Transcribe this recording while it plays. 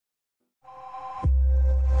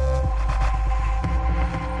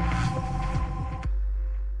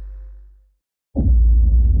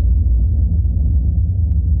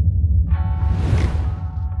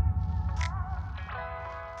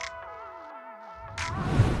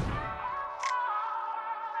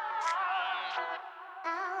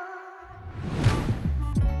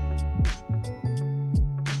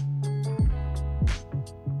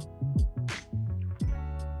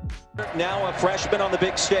Now a freshman on the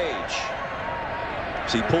big stage.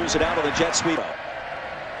 So he pulls it out of the jet sweep.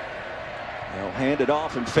 They'll hand it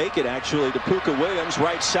off and fake it actually to Pooka Williams.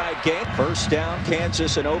 Right side gain. First down,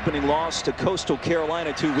 Kansas, an opening loss to Coastal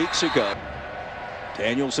Carolina 2 weeks ago.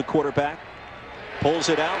 Daniels, the quarterback, pulls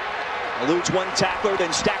it out, eludes one tackler,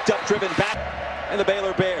 then stacked up, driven back. And the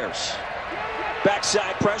Baylor Bears.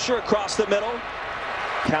 Backside pressure across the middle.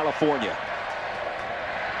 California.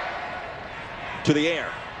 To the air.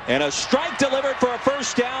 And a strike delivered for a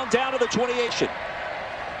first down to the 28.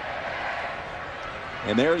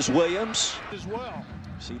 And there's Williams as well.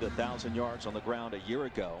 See the 1,000 yards on the ground a year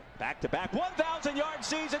ago. Back-to-back 1,000-yard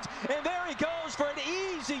seasons, and there he goes for an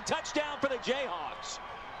easy touchdown for the Jayhawks.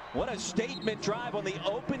 What a statement drive on the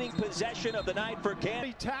opening possession of the night for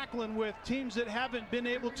Kansas. Tackling with teams that haven't been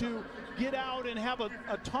able to get out and have a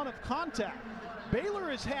ton of contact. Baylor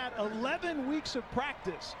has had 11 weeks of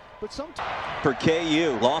practice, but sometimes for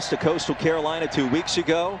KU, lost to Coastal Carolina 2 weeks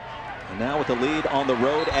ago, and now with the lead on the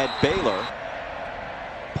road at Baylor.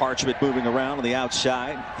 Parchment moving around on the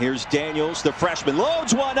outside. Here's Daniels, the freshman,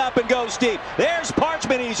 loads one up and goes deep. There's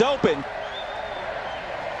Parchment, he's open.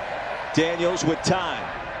 Daniels with time.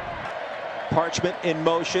 Parchment in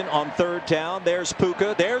motion on third down. There's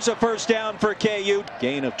Pooka. There's a first down for KU.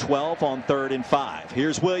 Gain of 12 on 3rd and 5.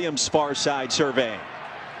 Here's Williams, far side surveying.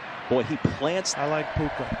 Boy, he plants. I like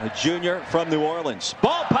Pooka. A junior from New Orleans.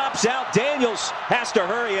 Ball pops out. Daniels has to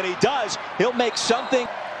hurry, and he does. He'll make something.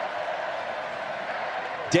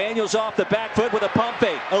 Daniels off the back foot with a pump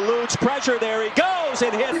fake. Eludes pressure. There he goes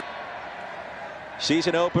and hits.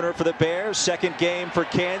 Season opener for the Bears. Second game for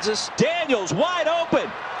Kansas. Daniels wide open.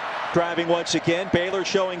 Driving once again. Baylor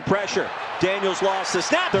showing pressure. Daniels lost the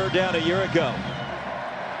snap. Third down a year ago.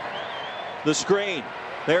 The screen.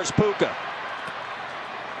 There's Pooka.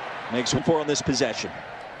 Makes 1 4 on this possession.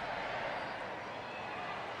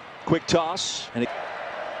 Quick toss. And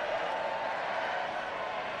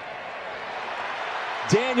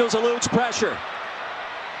Daniels eludes pressure.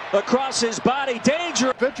 Across his body.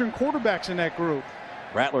 Danger. Veteran quarterbacks in that group.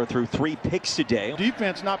 Rattler threw 3 picks today.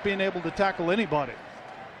 Defense not being able to tackle anybody.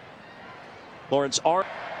 Lawrence Arm.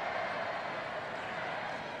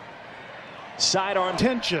 Sidearm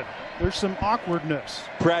tension. There's some awkwardness.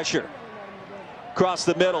 Pressure. Across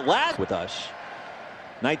the middle. Last with us.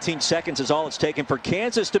 19 seconds is all it's taken for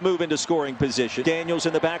Kansas to move into scoring position. Daniels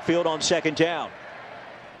in the backfield on second down.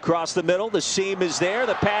 Across the middle. The seam is there.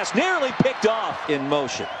 The pass nearly picked off in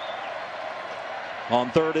motion. On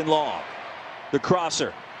 3rd and long. The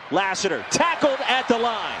crosser. Lassiter tackled at the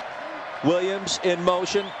line. Williams in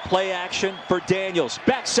motion. Play action for Daniels.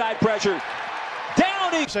 Backside pressure.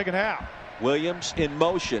 Down. Second half. Williams in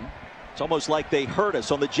motion. It's almost like they heard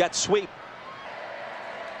us on the jet sweep.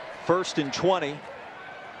 1st and 20.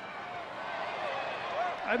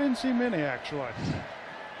 I didn't see many actually.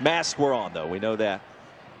 Masks were on though. We know that.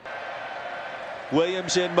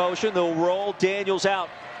 Williams in motion. They'll roll. Daniels out.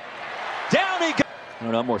 Down he goes. I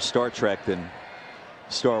don't know, I'm more Star Trek than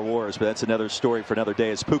Star Wars, but that's another story for another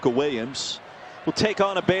day. As Pooka Williams will take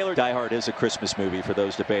on a Baylor. Die Hard is a Christmas movie for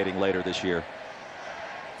those debating later this year.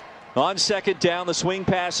 On second down, the swing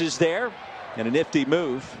pass is there, and a nifty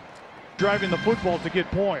move. Driving the football to get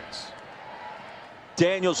points.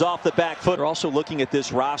 Daniels off the back foot. They're also looking at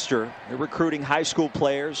this roster. They're recruiting high school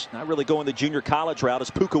players, not really going the junior college route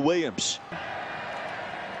as Pooka Williams.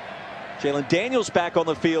 Jalen Daniels back on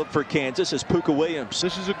the field for Kansas as Pooka Williams.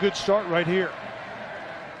 This is a good start right here.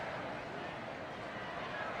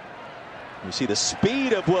 You see the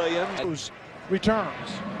speed of Williams. Those returns.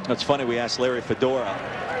 It's funny, we asked Larry Fedora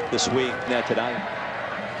this week, tonight.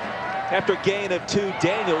 After a gain of 2,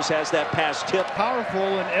 Daniels has that pass tip. Powerful,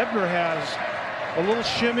 and Ebner has a little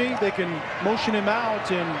shimmy. They can motion him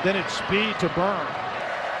out, and then it's speed to burn.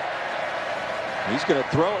 He's going to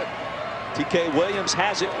throw it. TK Williams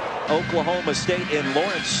has it. Oklahoma State in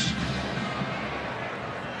Lawrence.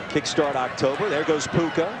 Kickstart October. There goes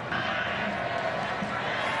Pooka.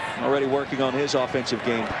 Already working on his offensive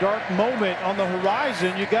game. Dark moment on the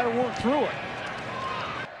horizon. You got to work through it.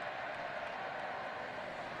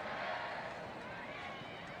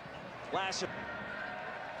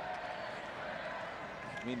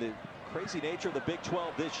 I mean, the crazy nature of the Big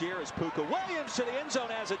 12 this year is Pooka Williams to the end zone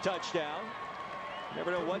has a touchdown.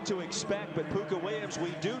 Never know what to expect, but Pooka Williams,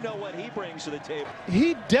 we do know what he brings to the table.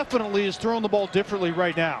 He definitely is throwing the ball differently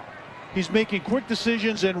right now. He's making quick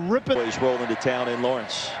decisions and ripping. He's rolling to town in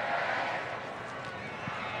Lawrence.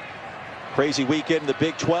 Crazy weekend in the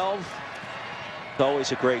Big 12. It's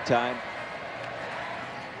always a great time.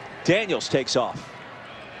 Daniels takes off.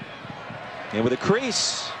 And with a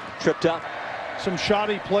crease, tripped up. Some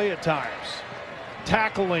shoddy play at times.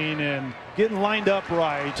 tackling and getting lined up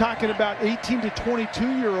right. You're talking about 18 to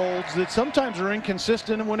 22-year-olds that sometimes are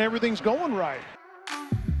inconsistent when everything's going right.